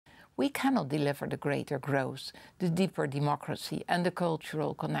We cannot deliver the greater growth, the deeper democracy and the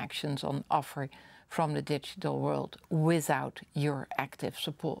cultural connections on offer from the digital world without your active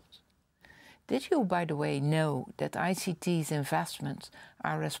support. Did you, by the way, know that ICT's investments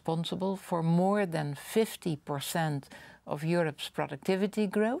are responsible for more than 50% of Europe's productivity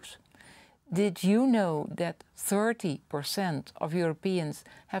growth? Did you know that 30% of Europeans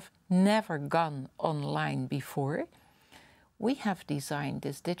have never gone online before? We have designed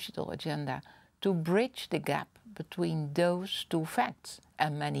this digital agenda to bridge the gap between those two facts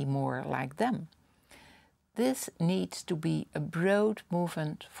and many more like them. This needs to be a broad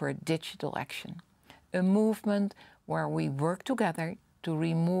movement for digital action, a movement where we work together to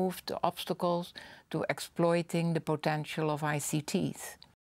remove the obstacles to exploiting the potential of ICTs.